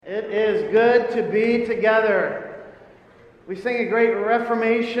It is good to be together. We sing a great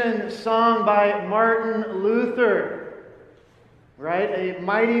Reformation song by Martin Luther, right? A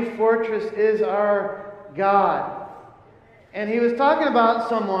mighty fortress is our God. And he was talking about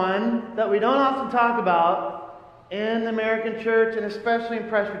someone that we don't often talk about in the American church and especially in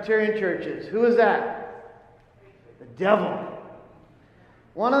Presbyterian churches. Who is that? The devil.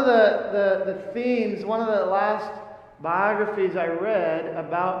 One of the themes, one of the last biographies I read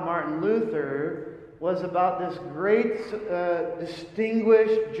about Martin Luther was about this great,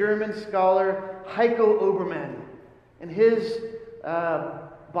 distinguished German scholar, Heiko Obermann. And his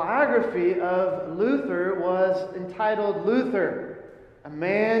biography of Luther was entitled Luther, a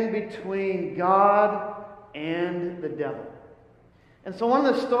man between God and the devil. And so one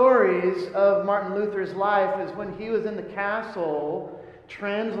of the stories of Martin Luther's life is when he was in the castle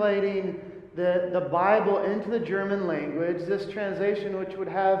translating the Bible into the German language, this translation which would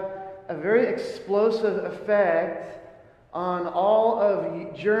have a very explosive effect on all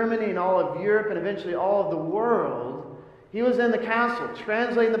of Germany and all of Europe and eventually all of the world. He was in the castle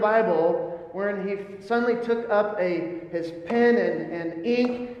translating the Bible when he suddenly took up his pen and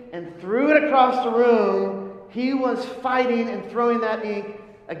ink and threw it across the room. He was fighting and throwing that ink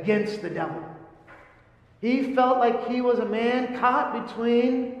against the devil. He felt like he was a man caught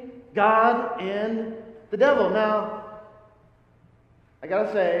between God and the devil. Now, I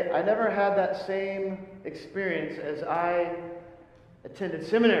gotta say, I never had that same experience as I attended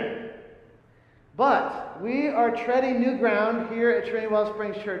seminary. But we are treading new ground here at Trinity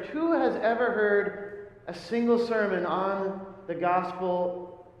Wellsprings Church. Who has ever heard a single sermon on the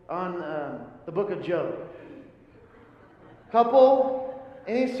gospel, on the book of Job? Couple?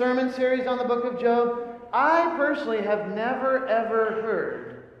 Any sermon series on the book of Job? I personally have never ever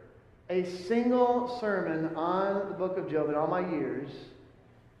heard a single sermon on the book of Job in all my years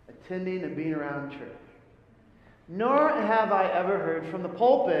attending and being around church. Nor have I ever heard from the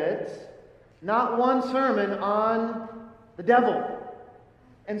pulpit not one sermon on the devil.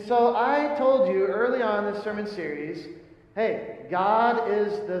 And so I told you early on in this sermon series, hey, God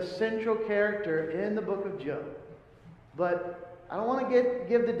is the central character in the book of Job. But I don't want to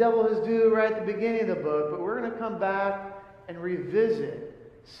give the devil his due right at the beginning of the book, but we're going to come back and revisit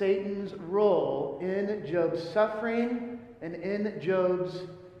Satan's role in Job's suffering and in Job's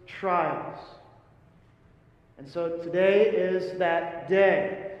trials. And so today is that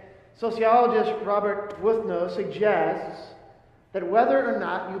day. Sociologist Robert Wuthnow suggests that whether or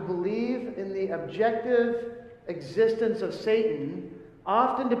not you believe in the objective existence of Satan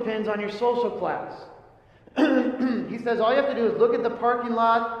often depends on your social class. He says all you have to do is look at the parking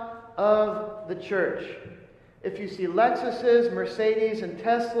lot of the church. If you see Lexuses, Mercedes, and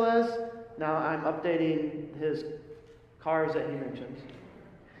Teslas, now I'm updating his cars that he mentions.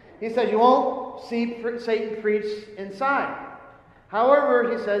 He says you won't see Satan preach inside.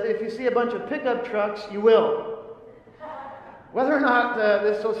 However, he says if you see a bunch of pickup trucks, you will. Whether or not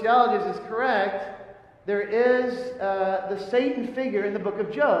this sociologist is correct, there is the Satan figure in the book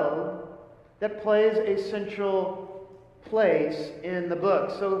of Job that plays a central place in the book.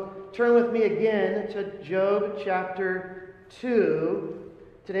 So turn with me again to Job chapter 2.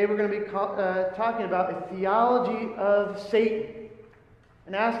 Today we're going to be talking about a theology of Satan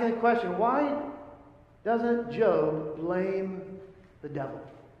and asking the question, why doesn't Job blame the devil?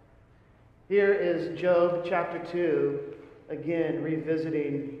 Here is Job chapter 2, again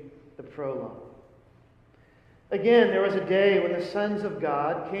revisiting the prologue. Again, there was a day when the sons of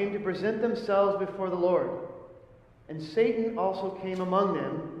God came to present themselves before the Lord, and Satan also came among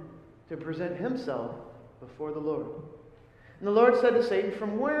them to present himself before the Lord. And the Lord said to Satan,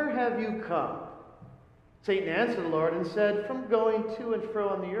 "From where have you come?" Satan answered the Lord and said, "From going to and fro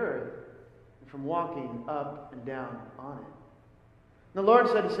on the earth, and from walking up and down on it." And the Lord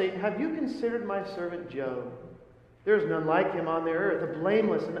said to Satan, "Have you considered my servant Job? There is none like him on the earth, a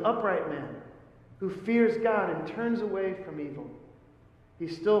blameless and upright man, who fears God and turns away from evil. He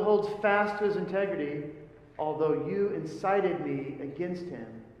still holds fast to his integrity, although you incited me against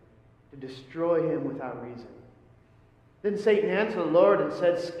him to destroy him without reason." Then Satan answered the Lord and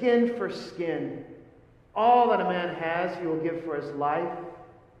said, "Skin for skin. All that a man has he will give for his life.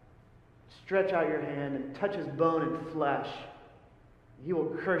 Stretch out your hand and touch his bone and flesh. He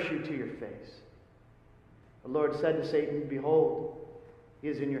will curse you to your face." The Lord said to Satan, "Behold, he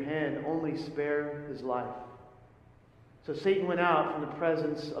is in your hand. Only spare his life." So Satan went out from the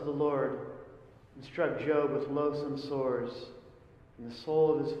presence of the Lord and struck Job with loathsome sores from the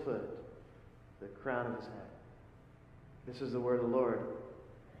sole of his foot to the crown of his head. This is the word of the Lord.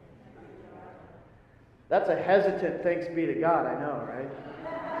 That's a hesitant thanks be to God, I know, right?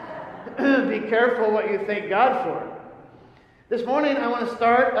 Be careful what you thank God for. This morning I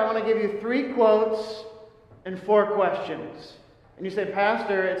want to give you 3 quotes and 4 questions. And you say,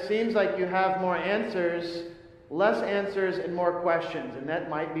 Pastor, it seems like you have more answers, less answers, and more questions. And that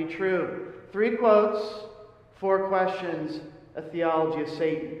might be true. 3 quotes, 4 questions, a theology of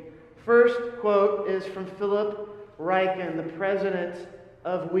Satan. First quote is from Philip Ryken, the president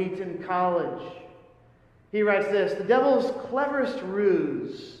of Wheaton College. He writes this: "The devil's cleverest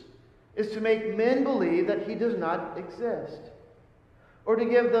ruse is to make men believe that he does not exist, or to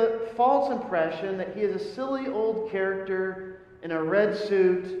give the false impression that he is a silly old character in a red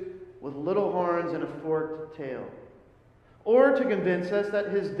suit with little horns and a forked tail, or to convince us that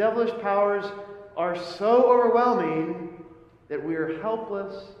his devilish powers are so overwhelming that we are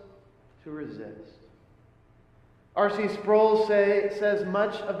helpless to resist." R.C. Sproul says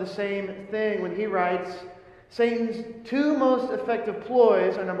much of the same thing when he writes, "Satan's 2 most effective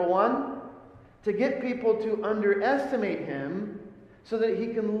ploys are, number 1, to get people to underestimate him so that he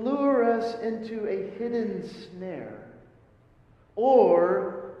can lure us into a hidden snare,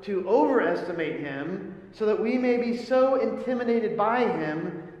 or to overestimate him so that we may be so intimidated by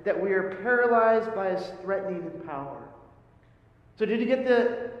him that we are paralyzed by his threatening power." So did you get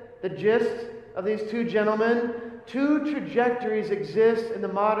the gist of these 2 gentlemen? 2 trajectories exist in the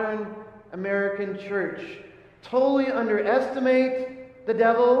modern American church. Totally underestimate the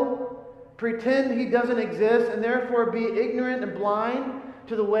devil, pretend he doesn't exist, and therefore be ignorant and blind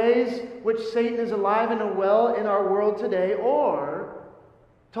to the ways which Satan is alive and well in our world today, or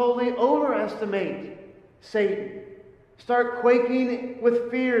totally overestimate Satan. Start quaking with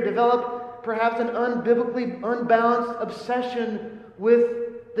fear, develop perhaps an unbiblically unbalanced obsession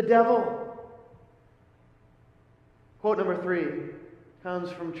with the devil. Quote number 3 comes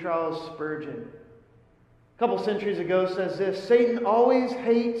from Charles Spurgeon. A couple centuries ago says this: "Satan always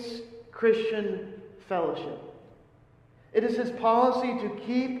hates Christian fellowship. It is his policy to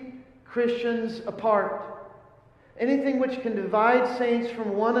keep Christians apart. Anything which can divide saints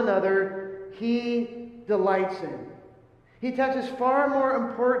from one another, he delights in. He attaches far more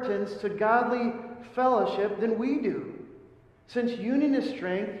importance to godly fellowship than we do. Since union is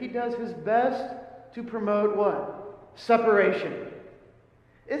strength, he does his best to promote" what? Separation.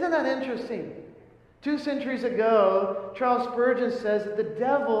 Isn't that interesting? 2 centuries ago, Charles Spurgeon says that the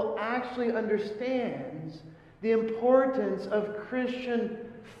devil actually understands the importance of Christian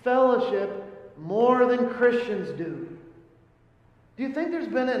fellowship more than Christians do. Do you think there's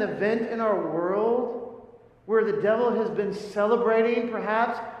been an event in our world where the devil has been celebrating,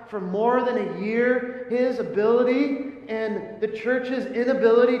 perhaps for more than a year, his ability and the church's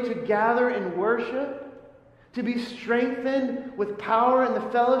inability to gather in worship, to be strengthened with power in the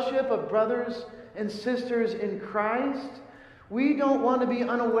fellowship of brothers and sisters in Christ? We don't want to be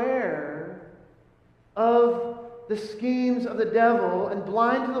unaware of the schemes of the devil and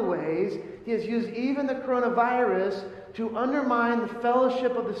blind to the ways he has used even the coronavirus to undermine the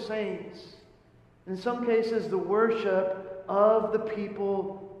fellowship of the saints. In some cases, the worship of the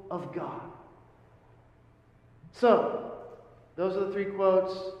people of God. So, those are the 3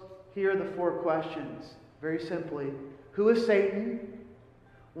 quotes. Here are the 4 questions. Very simply, who is Satan?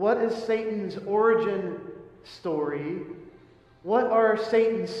 What is Satan's origin story? What are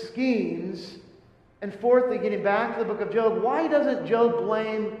Satan's schemes? And fourthly, getting back to the book of Job, why doesn't Job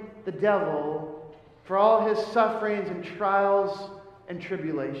blame the devil for all his sufferings and trials and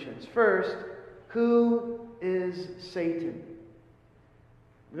tribulations? First, who is Satan?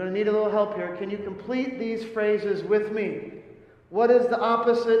 I'm going to need a little help here. Can you complete these phrases with me? What is the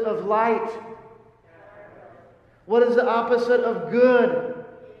opposite of light? What is the opposite of good?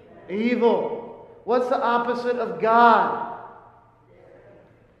 Evil. What's the opposite of God?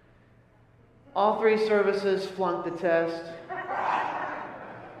 All 3 services flunked the test.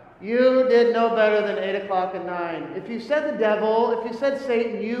 You did no better than 8 o'clock and 9. If you said the devil, if you said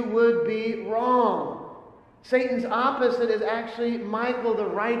Satan, you would be wrong. Satan's opposite is actually Michael, the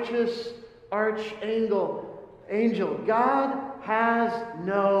righteous archangel. God has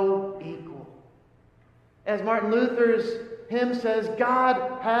no equal. As Martin Luther's hymn says,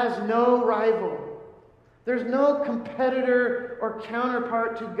 God has no rival. There's no competitor or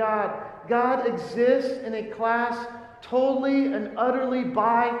counterpart to God. God exists in a class totally and utterly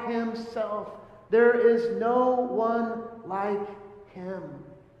by himself. There is no one like him.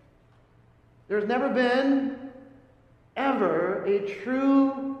 There's never been, ever, a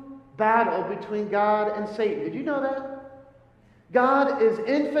true battle between God and Satan. Did you know that? God is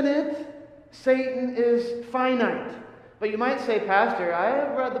infinite. Satan is finite. But you might say, Pastor, I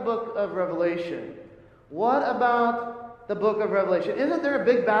have read the book of Revelation. What about the book of Revelation? Isn't there a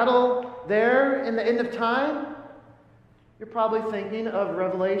big battle there in the end of time? You're probably thinking of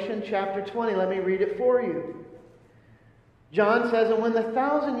Revelation chapter 20. Let me read it for you. John says, "And when the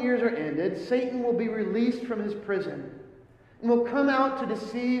 1,000 years are ended, Satan will be released from his prison and will come out to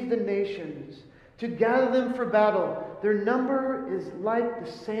deceive the nations, to gather them for battle. Their number is like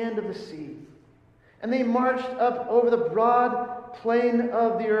the sand of the sea. And they marched up over the broad plain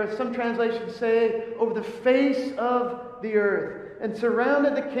of the earth." Some translations say, over the face of the earth, "and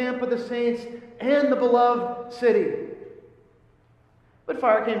surrounded the camp of the saints and the beloved city." But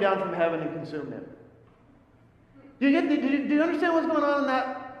fire came down from heaven and consumed them. Do you understand what's going on in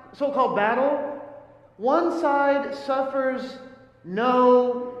that so-called battle? One side suffers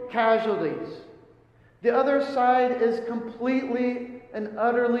no casualties. The other side is completely and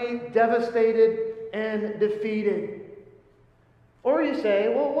utterly devastated and defeated. Or you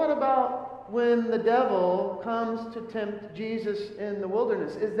say, well, what about when the devil comes to tempt Jesus in the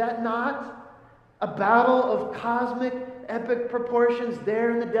wilderness? Is that not a battle of cosmic, epic proportions there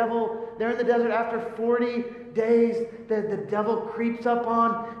in the desert after 40 days? The devil creeps up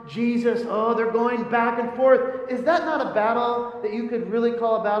on Jesus. Oh, they're going back and forth. Is that not a battle that you could really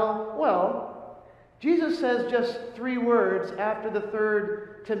call a battle? Well, Jesus says just 3 words after the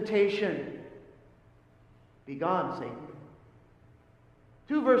third temptation. "Be gone, Satan."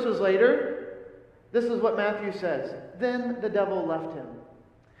 2 verses later, this is what Matthew says. "Then the devil left him."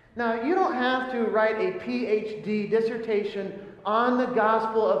 Now, you don't have to write a PhD dissertation on the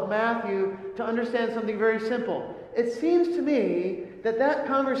Gospel of Matthew to understand something very simple. It seems to me that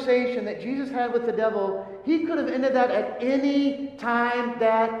conversation that Jesus had with the devil, he could have ended that at any time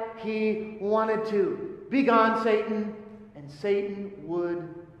that he wanted to. "Be gone, Satan," and Satan would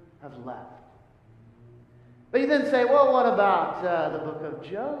have left. But you then say, well, what about the book of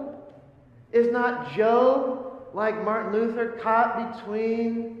Job? Is not Job, like Martin Luther, caught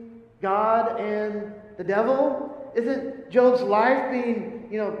between God and the devil? Isn't Job's life being,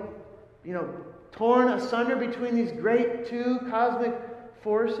 torn asunder between these great 2 cosmic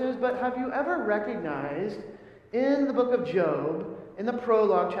forces? But have you ever recognized in the book of Job, in the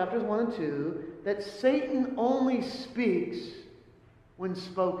prologue, chapters 1 and 2, that Satan only speaks when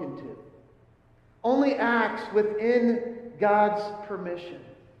spoken to? Only acts within God's permission.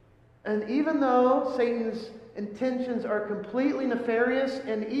 And even though Satan's intentions are completely nefarious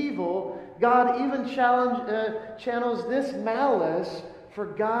and evil, God even channels this malice for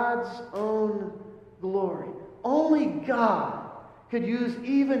God's own glory. Only God could use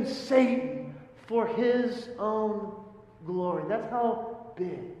even Satan for his own glory. That's how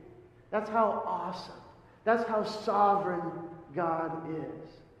big. That's how awesome. That's how sovereign God is.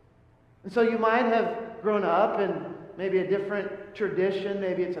 And so you might have grown up in maybe a different tradition.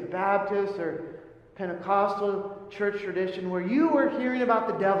 Maybe it's a Baptist or Pentecostal church tradition where you were hearing about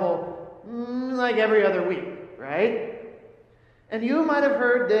the devil like every other week, right? And you might have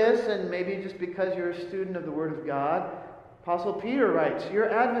heard this, and maybe just because you're a student of the Word of God, Apostle Peter writes, "Your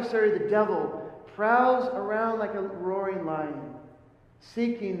adversary, the devil, prowls around like a roaring lion,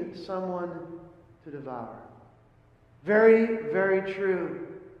 seeking someone to devour." Very, very true.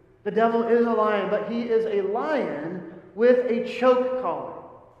 The devil is a lion, but he is a lion with a choke collar.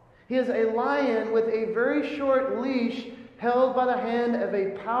 He is a lion with a very short leash held by the hand of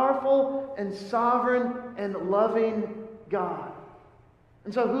a powerful and sovereign and loving God.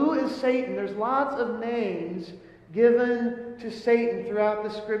 And so who is Satan? There's lots of names given to Satan throughout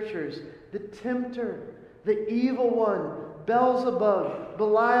the Scriptures. The tempter, the evil one, Beelzebub,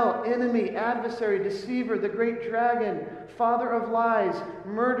 Belial, enemy, adversary, deceiver, the great dragon, father of lies,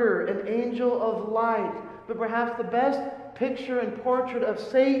 murderer, and angel of light. But perhaps the best picture and portrait of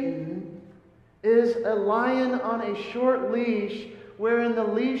Satan is a lion on a short leash, wherein the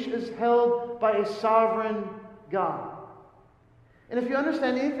leash is held by a sovereign God. And if you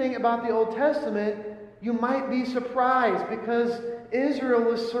understand anything about the Old Testament, you might be surprised because Israel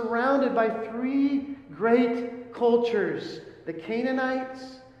was surrounded by 3 great cultures: the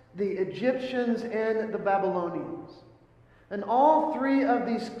Canaanites, the Egyptians, and the Babylonians. And all 3 of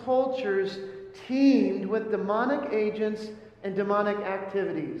these cultures teemed with demonic agents and demonic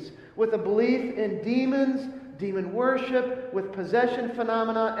activities, with a belief in demons, demon worship, with possession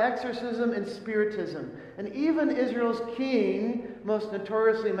phenomena, exorcism, and spiritism. And even Israel's king, most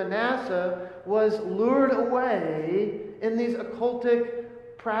notoriously Manasseh, was lured away in these occultic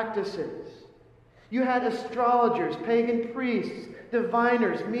practices. You had astrologers, pagan priests,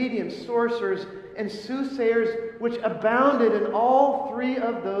 diviners, mediums, sorcerers, and soothsayers, which abounded in all 3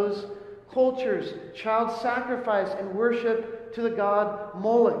 of those cultures. Child sacrifice and worship to the god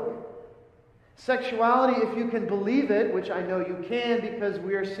Moloch. Sexuality, if you can believe it, which I know you can because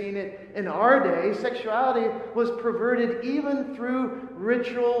we are seeing it in our day, sexuality was perverted even through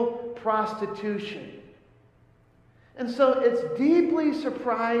ritual prostitution. And so it's deeply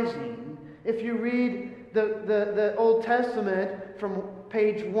surprising if you read the Old Testament from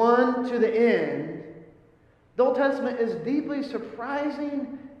page 1 to the end. The Old Testament is deeply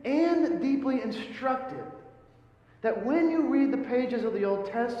surprising and deeply instructive. That when you read the pages of the Old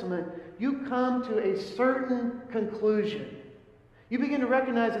Testament, you come to a certain conclusion. You begin to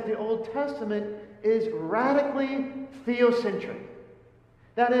recognize that the Old Testament is radically theocentric.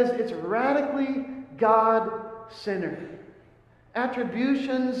 That is, it's radically God-centered.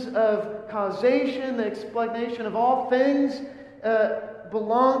 Attributions of causation, the explanation of all things,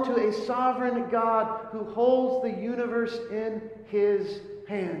 belong to a sovereign God who holds the universe in His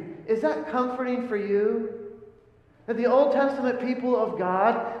hand. Is that comforting for you? That the Old Testament people of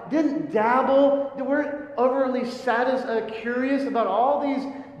God didn't dabble, they weren't overly curious about all these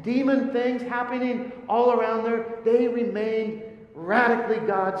demon things happening all around there. They remained radically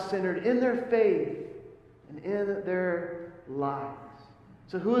God-centered in their faith and in their lives.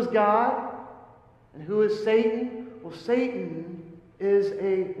 So who is God and who is Satan? Well, Satan is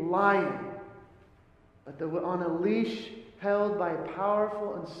a lion, but on a leash held by a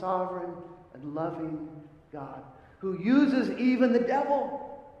powerful and sovereign and loving God, who uses even the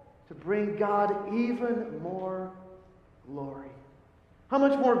devil to bring God even more glory. How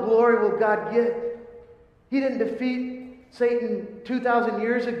much more glory will God get? He didn't defeat Satan 2,000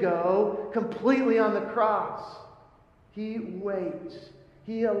 years ago completely on the cross. He waits.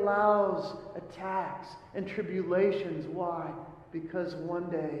 He allows attacks and tribulations. Why? Because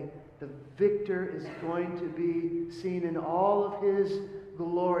one day the victor is going to be seen in all of his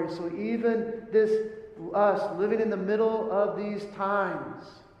glory. So even us living in the middle of these times,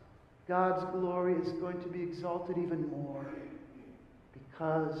 God's glory is going to be exalted even more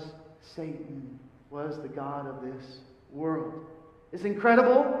because Satan was the god of this world. It's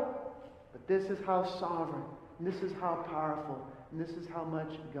incredible, but this is how sovereign, and this is how powerful, and this is how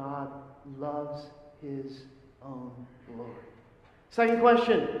much God loves His own glory. Second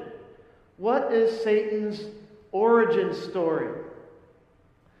question, what is Satan's origin story?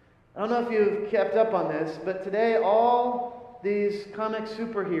 I don't know if you've kept up on this, but today all these comic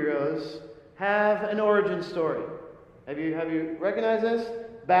superheroes have an origin story. Have you recognized this?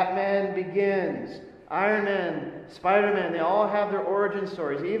 Batman Begins, Iron Man, Spider-Man, they all have their origin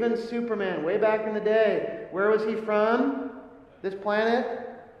stories. Even Superman, way back in the day, where was he from? This planet?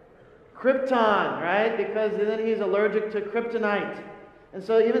 Krypton, right? Because then he's allergic to kryptonite. And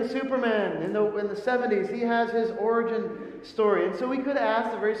so even Superman in the 70s, he has his origin story. And so we could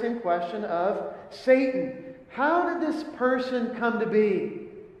ask the very same question of Satan. How did this person come to be?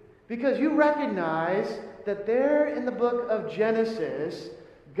 Because you recognize that there in the book of Genesis,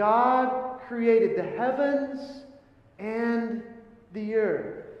 God created the heavens and the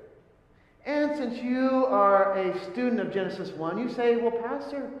earth. And since you are a student of Genesis 1, you say, well,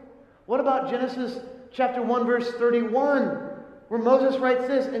 Pastor, what about Genesis chapter 1, verse 31? Where Moses writes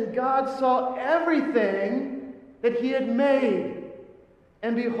this, and God saw everything that He had made,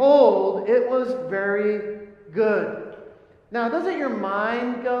 and behold, it was very good. Now, doesn't your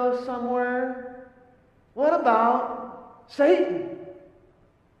mind go somewhere? What about Satan?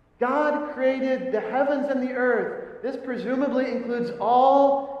 God created the heavens and the earth. This presumably includes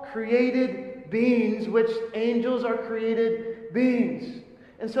all created beings, which angels are created beings.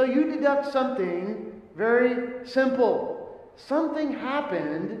 And so you deduct something very simple. Something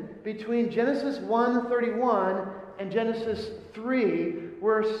happened between Genesis 1:31 and Genesis 3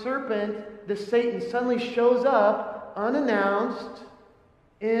 where a serpent, the Satan, suddenly shows up unannounced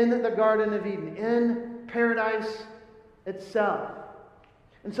in the Garden of Eden, in paradise itself.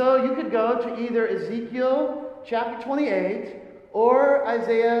 And so you could go to either Ezekiel chapter 28 or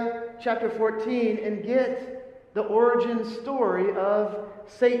Isaiah chapter 14 and get the origin story of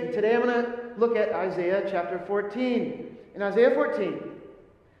Satan. Today I'm going to look at Isaiah chapter 14. In Isaiah 14,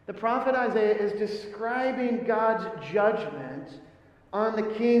 the prophet Isaiah is describing God's judgment on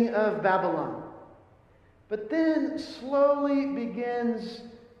the king of Babylon. But then slowly begins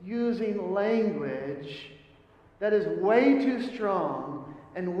using language that is way too strong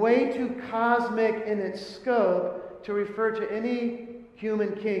and way too cosmic in its scope to refer to any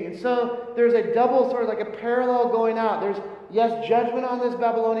human king. And so there's a double sort of like a parallel going out. There's, yes, judgment on this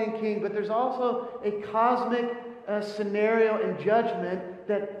Babylonian king, but there's also a cosmic scenario and judgment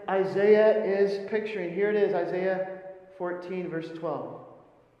that Isaiah is picturing. Here it is, Isaiah 14, verse 12.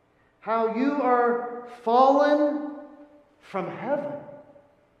 How you are fallen from heaven,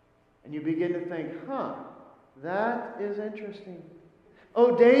 And you begin to think, that is interesting.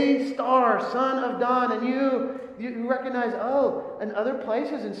 Oh, day star, son of dawn. And you recognize, in other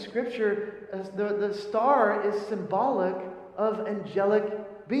places in Scripture, the star is symbolic of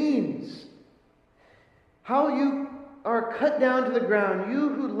angelic beings. How you are cut down to the ground, you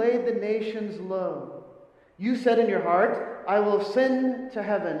who laid the nations low. You said in your heart, I will ascend to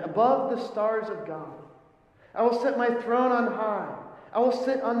heaven above the stars of God. I will set my throne on high. I will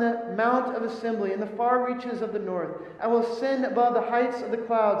sit on the mount of assembly in the far reaches of the north. I will ascend above the heights of the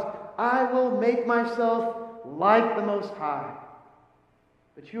clouds. I will make myself like the Most High.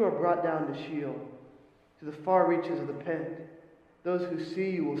 But you are brought down to Sheol, to the far reaches of the pit. Those who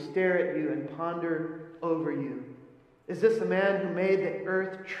see you will stare at you and ponder over you. Is this the man who made the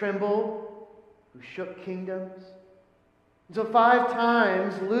earth tremble, who shook kingdoms? And so 5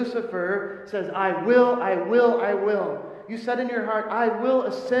 times Lucifer says, I will, I will, I will. You said in your heart, I will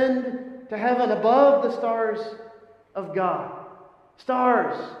ascend to heaven above the stars of God.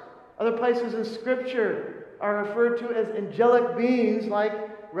 Stars, other places in Scripture, are referred to as angelic beings, like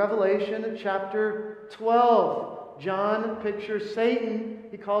Revelation chapter 12. John pictures Satan.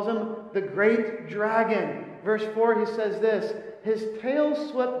 He calls him the great dragon. Verse 4, he says this, his tail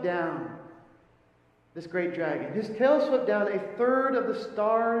swept down, this great dragon. His tail swept down 1/3 of the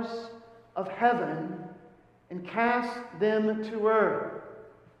stars of heaven and cast them to earth.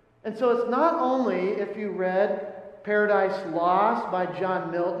 And so it's not only, if you read Paradise Lost by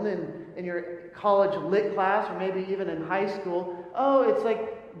John Milton in your college lit class, or maybe even in high school, it's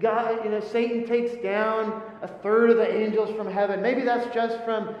like God, Satan takes down 1/3 of the angels from heaven. Maybe that's just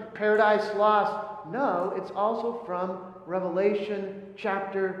from Paradise Lost. No, it's also from Revelation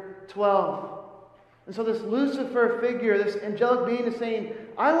chapter 12. And so this Lucifer figure, this angelic being, is saying,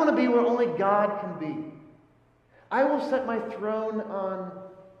 I want to be where only God can be. I will set my throne on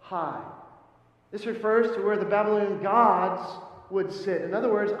high. This refers to where the Babylonian gods would sit. In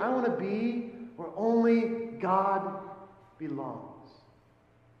other words, I want to be where only God belongs.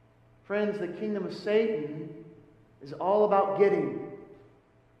 Friends, the kingdom of Satan is all about getting.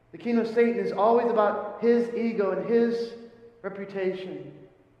 The kingdom of Satan is always about his ego and his reputation.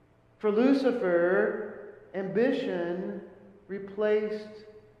 For Lucifer, ambition replaced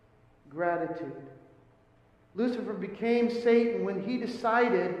gratitude. Lucifer became Satan when he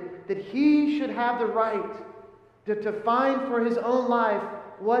decided that he should have the right to find for his own life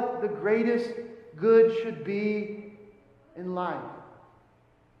what the greatest good should be in life.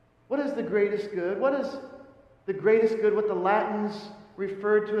 What is the greatest good? What is the greatest good? What the Latins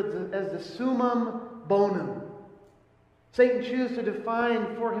referred to as the summum bonum. Satan chose to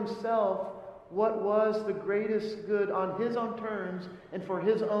define for himself what was the greatest good on his own terms and for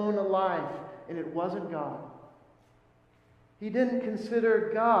his own life, and it wasn't God. He didn't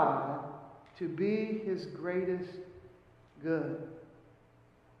consider God to be his greatest good.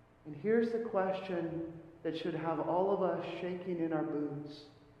 And here's the question that should have all of us shaking in our boots.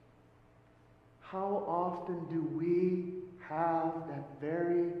 How often do we have that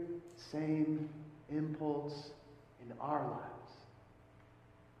very same impulse in our lives?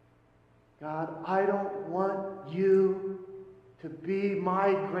 God, I don't want you to be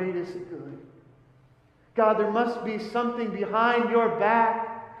my greatest good. God, there must be something behind your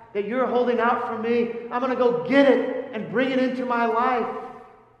back that you're holding out for me. I'm going to go get it and bring it into my life.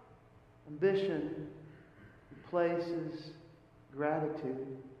 Ambition replaces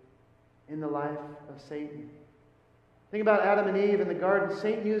gratitude in the life of Satan. Think about Adam and Eve in the garden.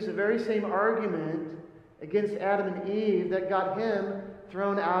 Satan used the very same argument against Adam and Eve that got him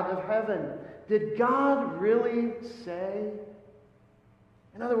thrown out of heaven. Did God really say?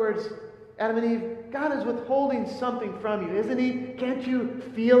 In other words, Adam and Eve, God is withholding something from you, isn't he? Can't you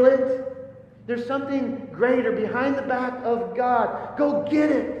feel it? There's something greater behind the back of God. Go get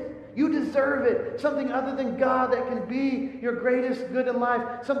it. You deserve it. Something other than God that can be your greatest good in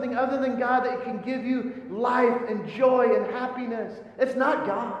life. Something other than God that can give you life and joy and happiness. It's not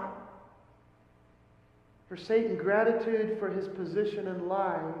God. For Satan, gratitude for his position in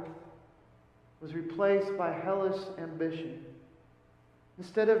life was replaced by hellish ambition.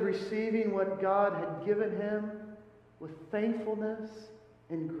 Instead of receiving what God had given him with thankfulness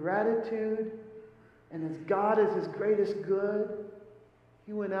and gratitude, and as God is his greatest good,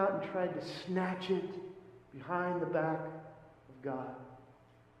 he went out and tried to snatch it behind the back of God.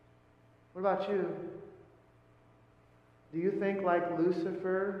 What about you? Do you think, like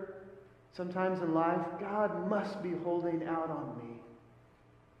Lucifer, sometimes in life, God must be holding out on me?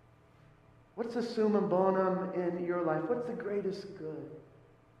 What's the summum bonum in your life? What's the greatest good?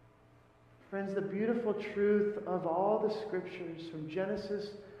 Friends, the beautiful truth of all the Scriptures, from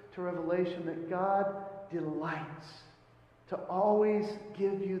Genesis to revelation that God delights to always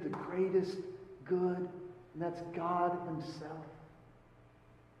give you the greatest good, and that's God Himself.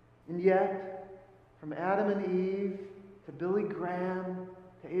 And yet, from Adam and Eve to Billy Graham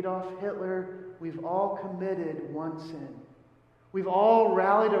to Adolf Hitler, we've all committed one sin. We've all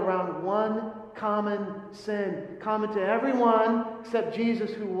rallied around one common sin, common to everyone except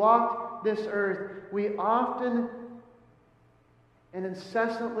Jesus who walked this earth. We often and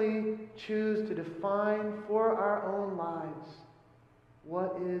incessantly choose to define for our own lives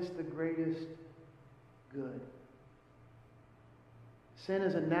what is the greatest good. Sin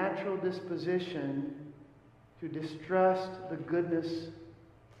is a natural disposition to distrust the goodness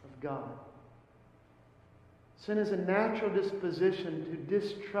of God. Sin is a natural disposition to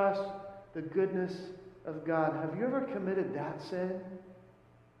distrust the goodness of God. Have you ever committed that sin?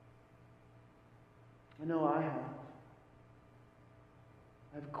 I know I have.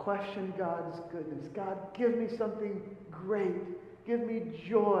 I've questioned God's goodness. God, give me something great. Give me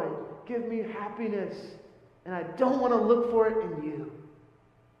joy. Give me happiness. And I don't want to look for it in you.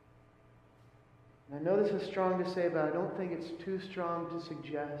 And I know this is strong to say, but I don't think it's too strong to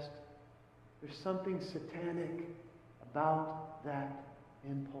suggest there's something satanic about that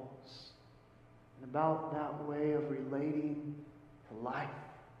impulse and about that way of relating to life.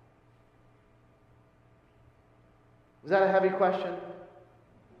 Was that a heavy question?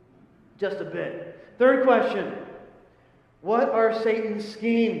 Just a bit. Third question. What are Satan's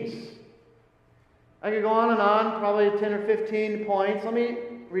schemes? I could go on and on, probably 10 or 15 points. Let me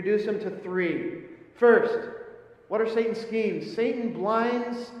reduce them to 3. First, what are Satan's schemes? Satan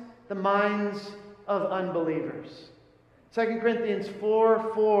blinds the minds of unbelievers. 2 Corinthians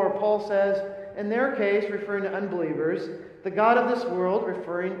 4:4, Paul says, in their case, referring to unbelievers, the God of this world,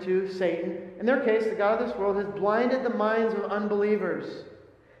 referring to Satan, in their case, the God of this world has blinded the minds of unbelievers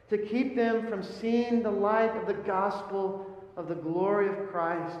to keep them from seeing the light of the gospel of the glory of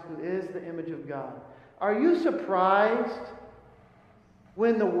Christ, who is the image of God. Are you surprised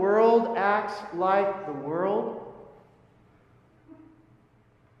when the world acts like the world?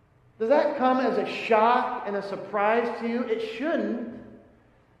 Does that come as a shock and a surprise to you? It shouldn't.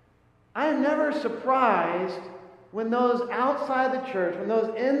 I am never surprised when those outside the church, when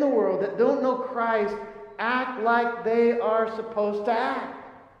those in the world that don't know Christ act like they are supposed to act.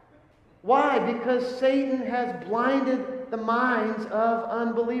 Why? Because Satan has blinded the minds of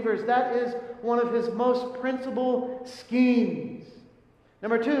unbelievers. That is one of his most principal schemes.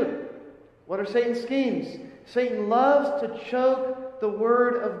 Number 2, what are Satan's schemes? Satan loves to choke the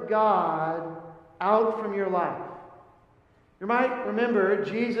Word of God out from your life. You might remember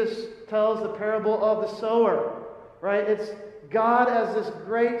Jesus tells the parable of the sower, right? It's God as this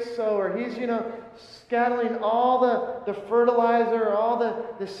great sower. He's, scattering all the fertilizer, all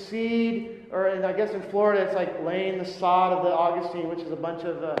the seed, or and I guess in Florida it's like laying the sod of the Augustine, which is a bunch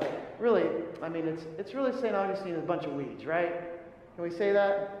of, it's really St. Augustine is a bunch of weeds, right? Can we say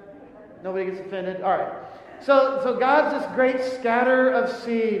that? Nobody gets offended? All right. So God's this great scatter of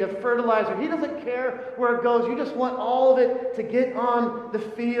seed, of fertilizer. He doesn't care where it goes. You just want all of it to get on the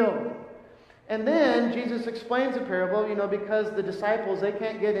field. And then Jesus explains the parable, because the disciples, they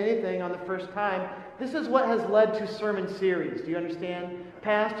can't get anything on the first time. This is what has led to sermon series. Do you understand?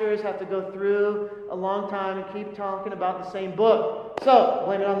 Pastors have to go through a long time and keep talking about the same book. So,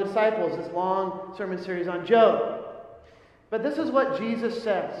 blame it on the disciples, this long sermon series on Job. But this is what Jesus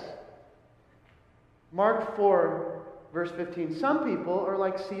says. Mark 4, verse 15. Some people are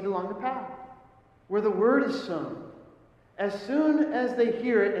like seed along the path, where the word is sown. As soon as they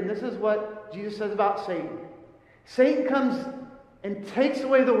hear it, and this is what Jesus says about Satan. Satan comes and takes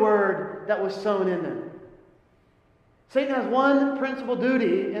away the word that was sown in them. Satan has one principal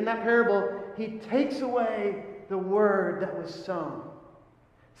duty in that parable. He takes away the word that was sown.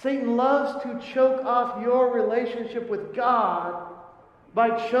 Satan loves to choke off your relationship with God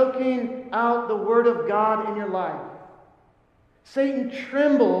by choking out the Word of God in your life. Satan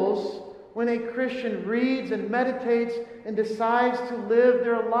trembles when a Christian reads and meditates and decides to live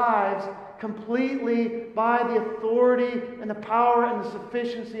their lives completely by the authority and the power and the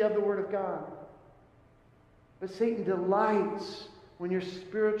sufficiency of the Word of God. But Satan delights when your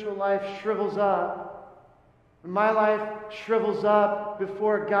spiritual life shrivels up. When my life shrivels up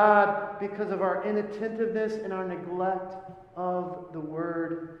before God because of our inattentiveness and our neglect of the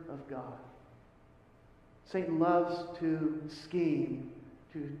Word of God. Satan loves to scheme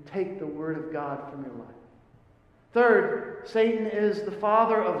to take the Word of God from your life. Third, Satan is the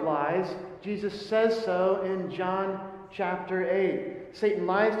father of lies. Jesus says so in John chapter 8. Satan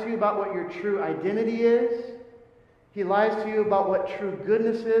lies to you about what your true identity is. He lies to you about what true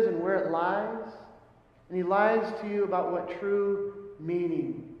goodness is and where it lies. And he lies to you about what true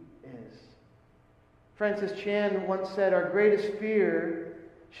meaning is. Francis Chan once said, "Our greatest fear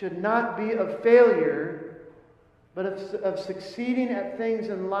should not be of failure, but of succeeding at things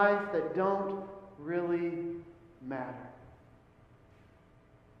in life that don't really matter."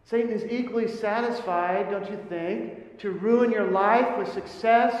 Satan is equally satisfied, don't you think, to ruin your life with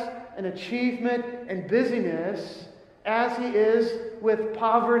success and achievement and busyness as he is with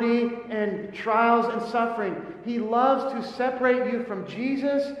poverty and trials and suffering. He loves to separate you from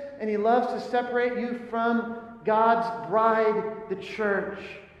Jesus, and he loves to separate you from God's bride, the church.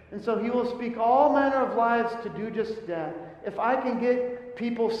 And so he will speak all manner of lies to do just that. If I can get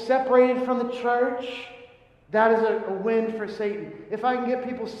people separated from the church, that is a win for Satan. If I can get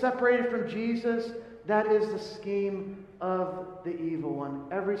people separated from Jesus, that is the scheme of the evil one.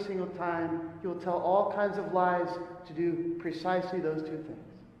 Every single time, he will tell all kinds of lies to do precisely those two things.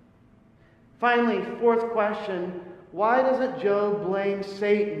 Finally, fourth question, why doesn't Job blame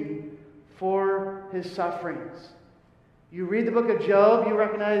Satan for his sufferings? You read the book of Job, you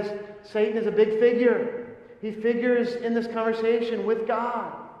recognize Satan is a big figure. He figures in this conversation with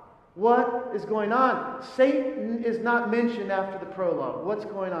God. What is going on? Satan is not mentioned after the prologue. What's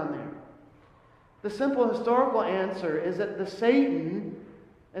going on there? The simple historical answer is that the Satan,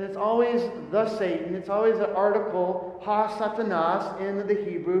 and it's always the Satan, it's always an article, ha satanas in the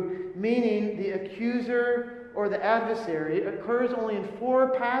Hebrew, meaning the accuser or the adversary, occurs only in 4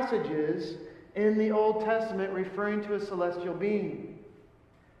 passages in the Old Testament referring to a celestial being.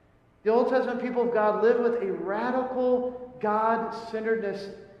 The Old Testament people of God lived with a radical God-centeredness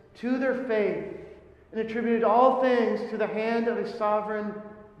to their faith and attributed all things to the hand of a sovereign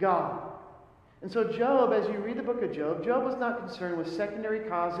God. And so Job, as you read the book of Job, Job was not concerned with secondary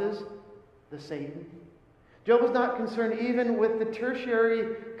causes, the Satan. Job was not concerned even with the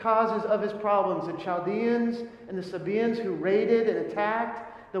tertiary causes of his problems, the Chaldeans and the Sabaeans who raided and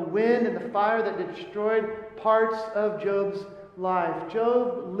attacked, the wind and the fire that destroyed parts of Job's life.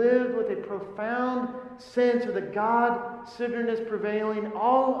 Job lived with a profound sense of the God-centeredness prevailing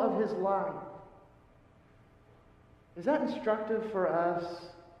all of his life. Is that instructive for us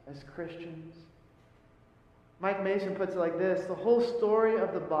as Christians? Mike Mason puts it like this: the whole story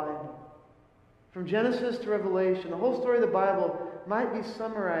of the Bible, from Genesis to Revelation, the whole story of the Bible might be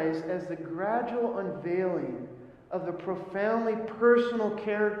summarized as the gradual unveiling of the profoundly personal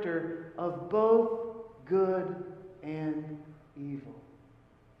character of both good and evil.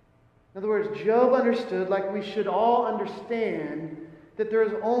 In other words, Job understood, like we should all understand, that there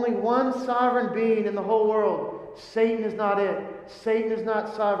is only one sovereign being in the whole world. Satan is not it. Satan is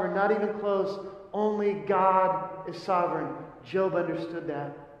not sovereign, not even close. Only God is sovereign. Job understood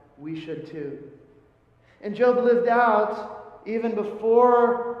that. We should too. And Job lived out, even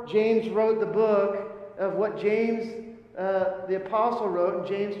before James wrote the book, of what James, the apostle, wrote in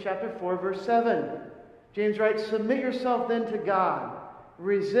James chapter 4, verse 7. James writes, "Submit yourself then to God.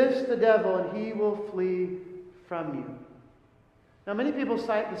 Resist the devil, and he will flee from you." Now, many people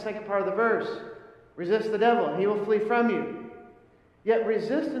cite the second part of the verse. Resist the devil, and he will flee from you. Yet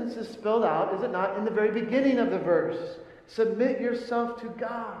resistance is spelled out, is it not, in the very beginning of the verse. Submit yourself to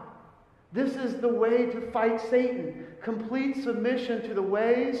God. This is the way to fight Satan. Complete submission to the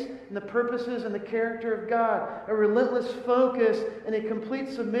ways and the purposes and the character of God. A relentless focus and a complete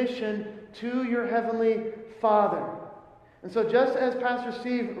submission to your heavenly Father. And so just as Pastor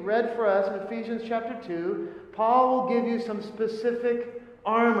Steve read for us in Ephesians chapter 2, Paul will give you some specific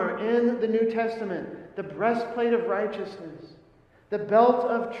armor in the New Testament. The breastplate of righteousness, the belt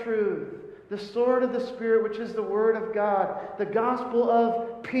of truth, the sword of the Spirit, which is the Word of God, the gospel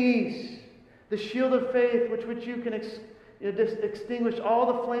of peace, the shield of faith, with which you can extinguish all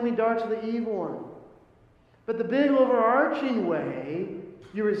the flaming darts of the evil one. But the big overarching way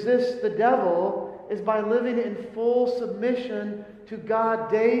you resist the devil is by living in full submission to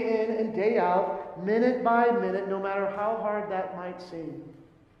God day in and day out, minute by minute, no matter how hard that might seem.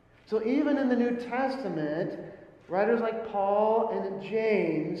 So even in the New Testament, writers like Paul and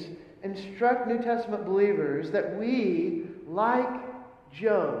James instruct New Testament believers that we, like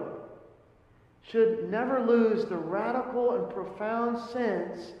Job, should never lose the radical and profound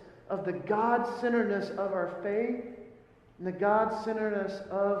sense of the God-centeredness of our faith and the God-centeredness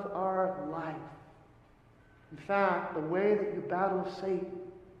of our life. In fact, the way that you battle Satan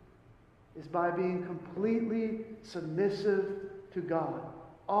is by being completely submissive to God.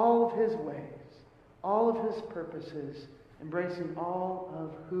 All of his ways, all of his purposes, embracing all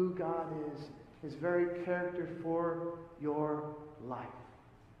of who God is, his very character for your life.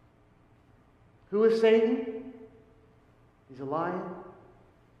 Who is Satan? He's a lion.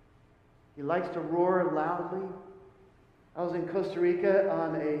 He likes to roar loudly. I was in Costa Rica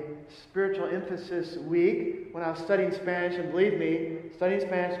on a spiritual emphasis week when I was studying Spanish, and believe me, studying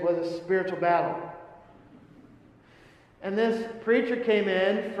Spanish was a spiritual battle. And this preacher came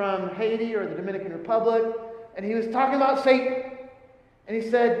in from Haiti or the Dominican Republic, and he was talking about Satan. And he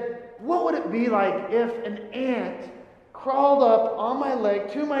said, what would it be like if an ant crawled up on my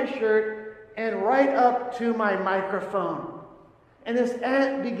leg to my shirt and right up to my microphone? And this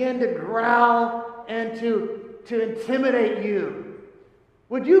ant began to growl and to intimidate you.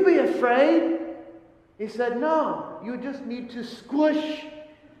 Would you be afraid? He said, no, you just need to squish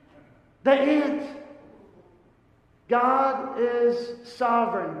the ant. God is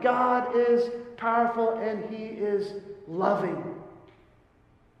sovereign. God is powerful, and He is loving.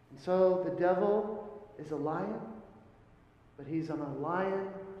 And so the devil is a lion, but he's on a lion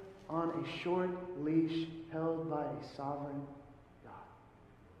on a short leash held by a sovereign God.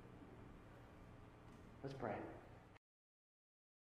 Let's pray.